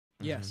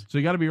Yes. So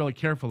you got to be really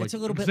careful. It's a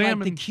little bit like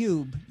the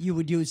cube you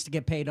would use to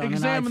get paid on an iPhone.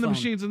 Examine the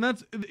machines, and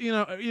that's, you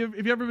know, if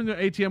you've ever been to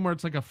an ATM where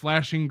it's like a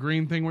flashing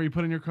green thing where you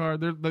put in your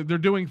card, they're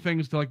doing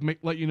things to like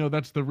let you know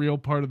that's the real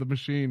part of the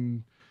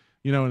machine,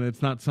 you know, and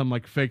it's not some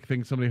like fake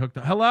thing somebody hooked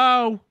up.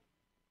 Hello.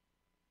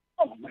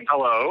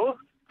 Hello.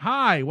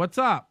 Hi. What's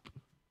up?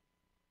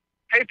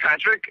 Hey,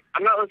 Patrick.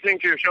 I'm not listening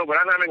to your show, but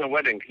I'm having a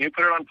wedding. Can you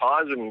put it on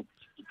pause and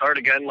start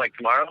again like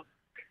tomorrow?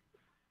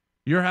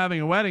 You're having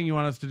a wedding. You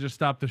want us to just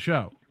stop the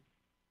show?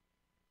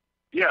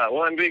 Yeah,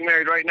 well, I'm being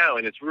married right now,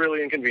 and it's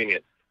really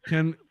inconvenient.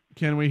 Can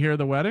we hear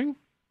the wedding?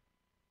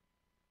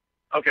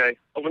 Okay,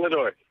 open the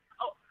door.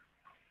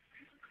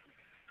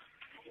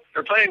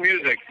 They're playing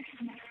music.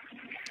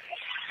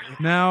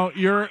 Now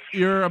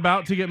you're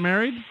about to get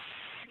married?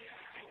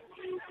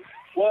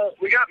 Well,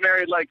 we got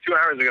married like 2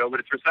 hours ago, but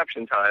it's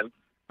reception time,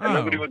 and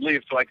nobody would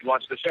leave so I could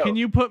watch the show. Can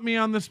you put me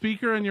on the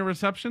speaker in your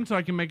reception so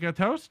I can make a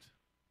toast?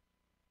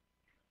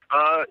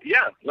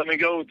 Yeah. Let me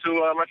go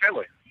to my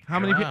family. How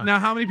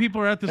many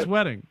people are at this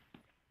wedding?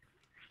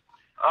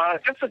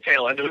 Just the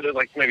tail end of it. There's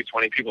like maybe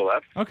 20 people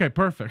left. Okay,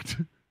 perfect.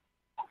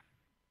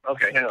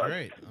 Okay, hang on.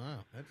 Great. Wow,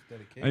 that's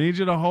dedication. I need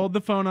you to hold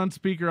the phone on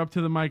speaker up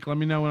to the mic. Let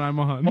me know when I'm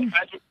on.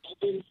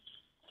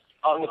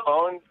 On the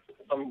phone,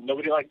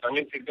 nobody like. I'm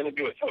going to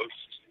do a toast.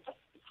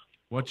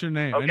 What's your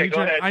name? Okay,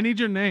 go ahead. I need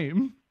your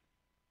name.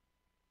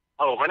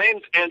 Oh, my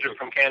name's Andrew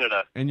from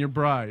Canada. And your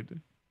bride.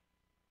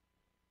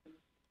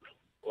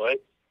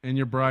 What? And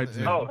your bride's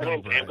name. Oh, her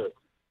name's Amber.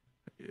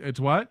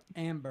 It's what?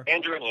 Amber.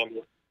 Andrew and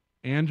Amber.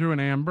 Andrew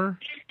and Amber?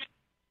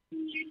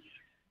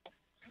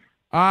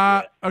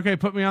 Okay,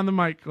 put me on the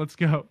mic. Let's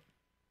go.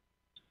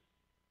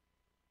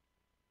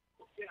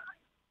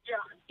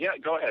 Yeah,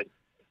 go ahead.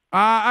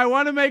 I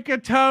want to make a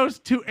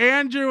toast to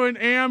Andrew and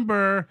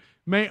Amber.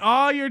 May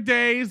all your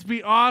days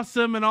be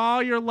awesome and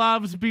all your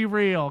loves be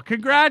real.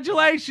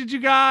 Congratulations, you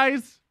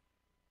guys.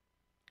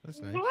 That's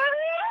nice.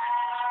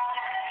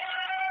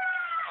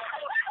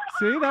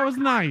 See, that was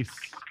nice.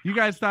 You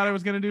guys thought I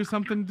was going to do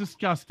something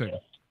disgusting.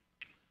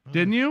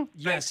 Didn't you?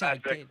 Yes, I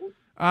did.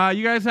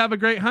 You guys have a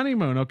great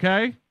honeymoon,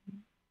 okay?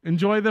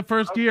 Enjoy the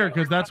first year,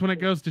 because that's when it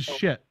goes to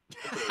shit.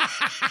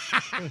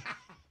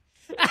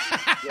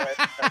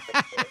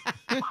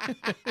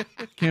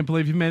 Can't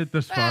believe you made it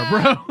this far,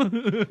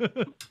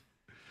 bro.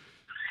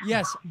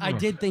 Yes, I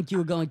did think you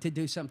were going to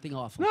do something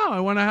awful. No,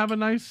 I want to have a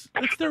nice...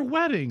 It's their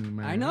wedding,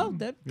 man. I know.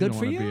 Good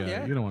for you. Yeah.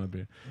 Yeah. You don't want to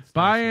be...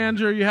 Bye,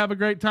 Andrew. You have a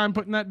great time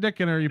putting that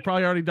dick in her. You've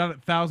probably already done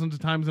it thousands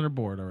of times and are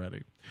bored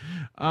already.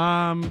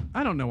 I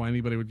don't know why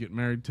anybody would get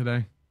married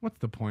today. What's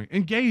the point?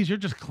 Engaged, you're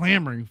just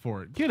clamoring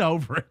for it. Get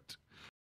over it.